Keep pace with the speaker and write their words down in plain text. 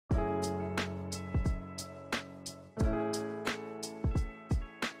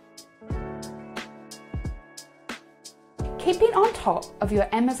Keeping on top of your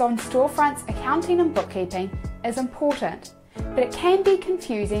Amazon storefront's accounting and bookkeeping is important, but it can be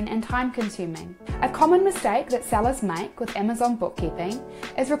confusing and time-consuming. A common mistake that sellers make with Amazon bookkeeping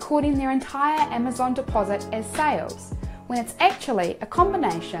is recording their entire Amazon deposit as sales, when it's actually a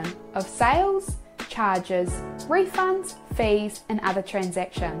combination of sales, charges, refunds, fees, and other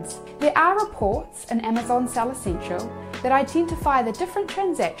transactions. There are reports in Amazon Seller Central that identify the different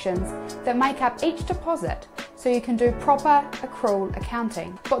transactions that make up each deposit, so you can do proper accrual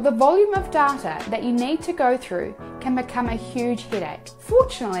accounting. But the volume of data that you need to go through can become a huge headache.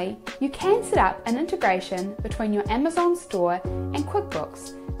 Fortunately, you can set up an integration between your Amazon store and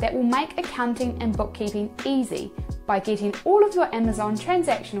QuickBooks that will make accounting and bookkeeping easy by getting all of your Amazon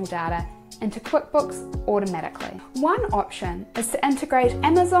transactional data into QuickBooks automatically. One option is to integrate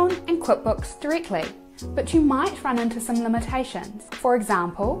Amazon and QuickBooks directly, but you might run into some limitations. For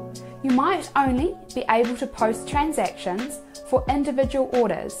example, you might only be able to post transactions for individual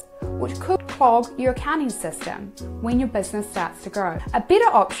orders, which could clog your accounting system when your business starts to grow. A better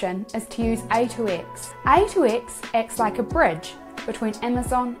option is to use A2X. A2X acts like a bridge between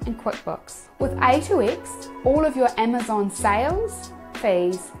Amazon and QuickBooks. With A2X, all of your Amazon sales,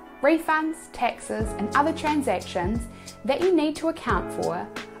 fees, refunds, taxes, and other transactions that you need to account for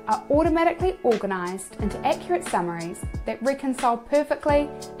are automatically organised into accurate summaries that reconcile perfectly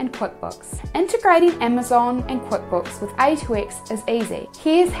in QuickBooks. Integrating Amazon and QuickBooks with A2X is easy.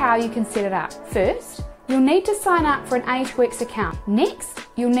 Here's how you can set it up. First, you'll need to sign up for an A2X account. Next,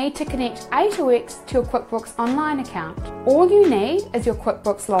 you'll need to connect A2X to your QuickBooks Online account. All you need is your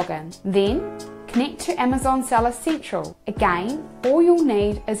QuickBooks login. Then, connect to Amazon Seller Central. Again, all you'll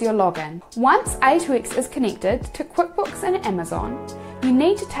need is your login. Once A2X is connected to QuickBooks and Amazon, you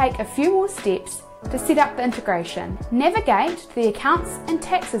need to take a few more steps to set up the integration. Navigate to the Accounts and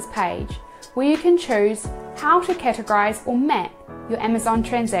Taxes page, where you can choose how to categorize or map your Amazon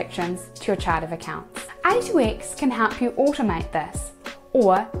transactions to your chart of accounts. A2X can help you automate this,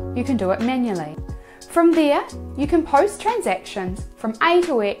 or you can do it manually. From there, you can post transactions from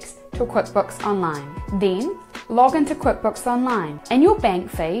A2X to QuickBooks Online. Then, log into QuickBooks Online. In your bank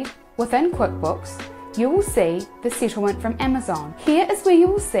feed within QuickBooks, you will see the settlement from Amazon. Here is where you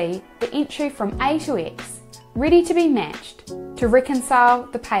will see the entry from A2X, ready to be matched to reconcile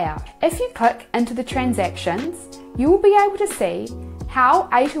the payout. If you click into the transactions, you will be able to see how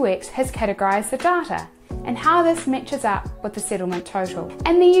A2X has categorized the data and how this matches up with the settlement total.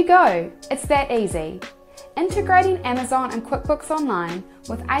 And there you go, it's that easy. Integrating Amazon and QuickBooks Online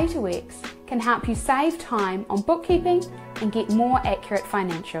with A2X can help you save time on bookkeeping and get more accurate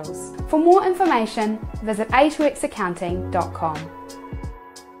financials. For more information, visit a2xaccounting.com.